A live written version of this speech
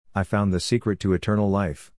I found the secret to eternal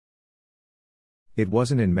life. It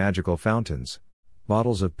wasn't in magical fountains,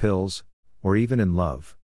 bottles of pills, or even in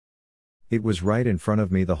love. It was right in front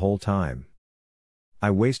of me the whole time.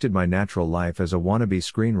 I wasted my natural life as a wannabe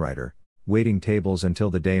screenwriter, waiting tables until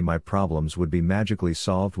the day my problems would be magically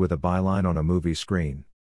solved with a byline on a movie screen.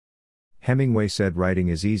 Hemingway said writing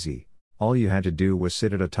is easy, all you had to do was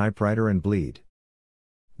sit at a typewriter and bleed.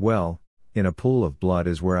 Well, in a pool of blood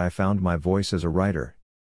is where I found my voice as a writer.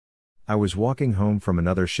 I was walking home from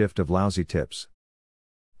another shift of lousy tips.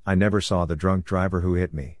 I never saw the drunk driver who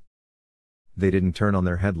hit me. They didn't turn on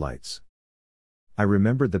their headlights. I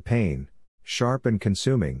remembered the pain, sharp and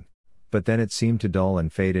consuming, but then it seemed to dull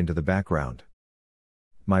and fade into the background.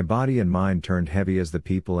 My body and mind turned heavy as the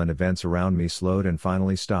people and events around me slowed and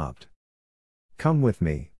finally stopped. Come with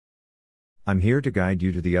me. I'm here to guide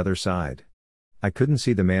you to the other side. I couldn't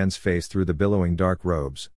see the man's face through the billowing dark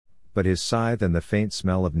robes, but his scythe and the faint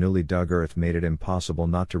smell of newly dug earth made it impossible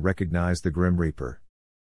not to recognize the Grim Reaper.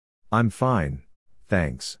 I'm fine,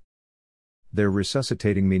 thanks. They're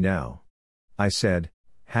resuscitating me now, I said,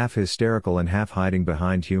 half hysterical and half hiding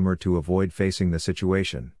behind humor to avoid facing the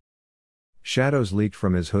situation. Shadows leaked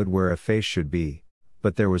from his hood where a face should be,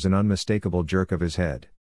 but there was an unmistakable jerk of his head.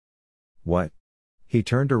 What? He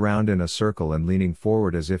turned around in a circle and leaning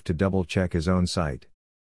forward as if to double-check his own sight.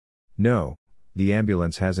 No, the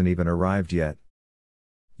ambulance hasn't even arrived yet.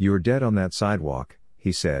 You're dead on that sidewalk,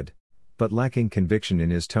 he said, but lacking conviction in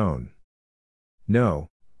his tone. No,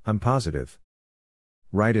 I'm positive.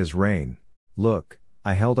 Right as rain. Look,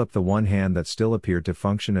 I held up the one hand that still appeared to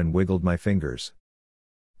function and wiggled my fingers.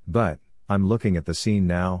 But, I'm looking at the scene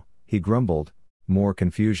now, he grumbled, more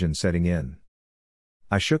confusion setting in.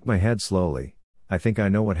 I shook my head slowly. I think I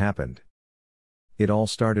know what happened. It all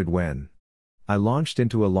started when I launched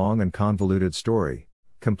into a long and convoluted story,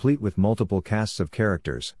 complete with multiple casts of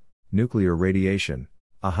characters, nuclear radiation,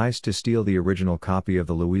 a heist to steal the original copy of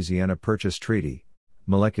the Louisiana Purchase Treaty,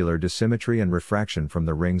 molecular dissymmetry and refraction from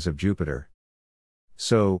the rings of Jupiter.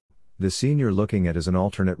 So, the scene you're looking at is an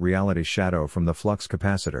alternate reality shadow from the flux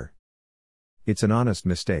capacitor. It's an honest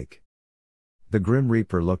mistake. The Grim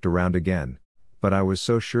Reaper looked around again, but I was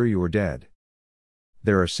so sure you were dead.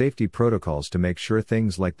 There are safety protocols to make sure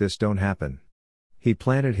things like this don't happen. He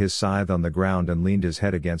planted his scythe on the ground and leaned his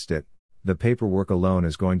head against it. The paperwork alone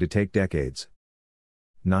is going to take decades.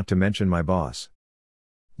 Not to mention my boss.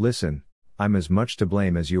 Listen, I'm as much to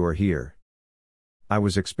blame as you are here. I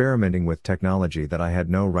was experimenting with technology that I had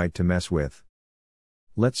no right to mess with.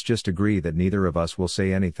 Let's just agree that neither of us will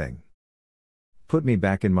say anything. Put me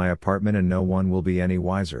back in my apartment and no one will be any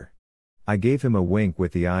wiser. I gave him a wink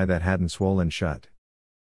with the eye that hadn't swollen shut.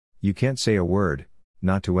 You can't say a word,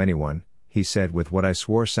 not to anyone, he said with what I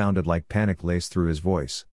swore sounded like panic laced through his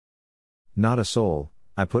voice. Not a soul.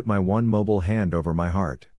 I put my one mobile hand over my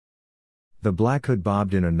heart. The black hood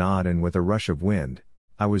bobbed in a nod and with a rush of wind,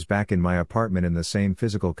 I was back in my apartment in the same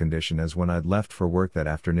physical condition as when I'd left for work that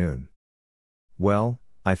afternoon. Well,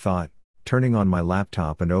 I thought, turning on my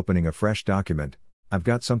laptop and opening a fresh document, I've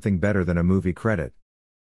got something better than a movie credit.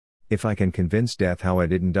 If I can convince death how I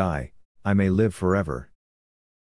didn't die, I may live forever.